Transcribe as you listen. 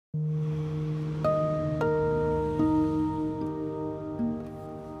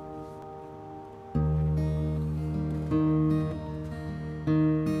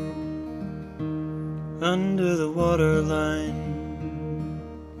under the waterline.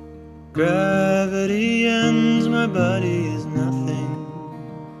 Gravity ends, my body is nothing.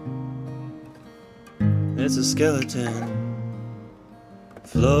 It's a skeleton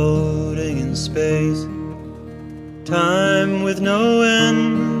floating in space. Time with no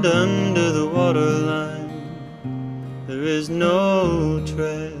end under the waterline. There is no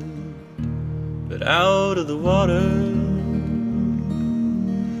tread but out of the water.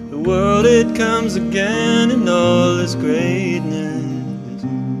 The world, it comes again in all its greatness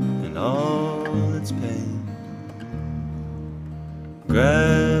and all its pain.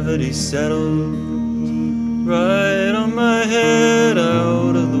 Gravity settles right on my head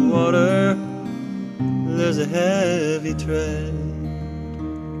out of the water. There's a heavy tread,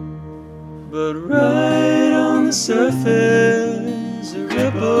 but right on the surface it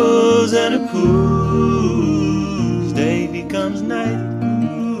ripples and it pools. Day becomes night,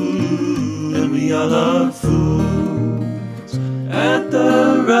 and we all are fools. At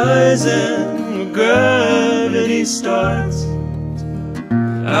the horizon, gravity starts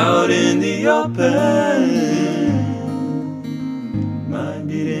out in the open. My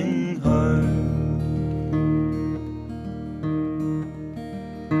beating heart.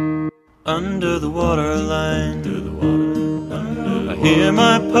 Under the waterline, I hear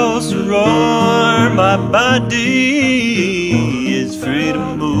my pulse roar. My body is free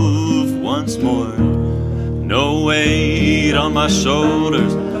to move once more. No weight on my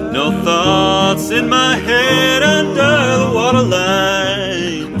shoulders, no thoughts in my head. Under the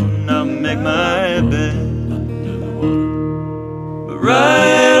waterline, I'll make my bed. But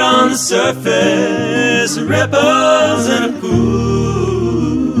right on the surface, it ripples and it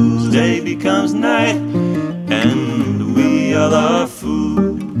pools. Day becomes night, and we all are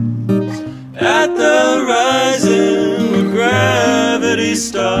fools. At the horizon, where gravity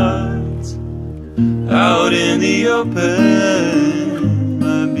starts, out in the open,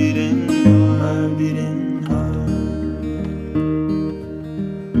 my beating heart.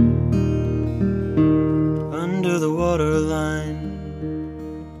 Under the waterline,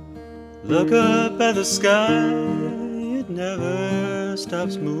 look up at the sky. It never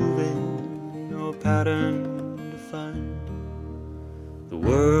stops moving, no pattern to find. The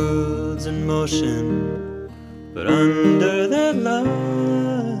world's in motion, but under that line,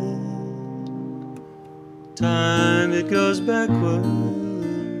 time, it goes backwards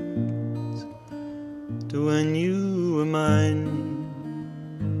to when you were mine.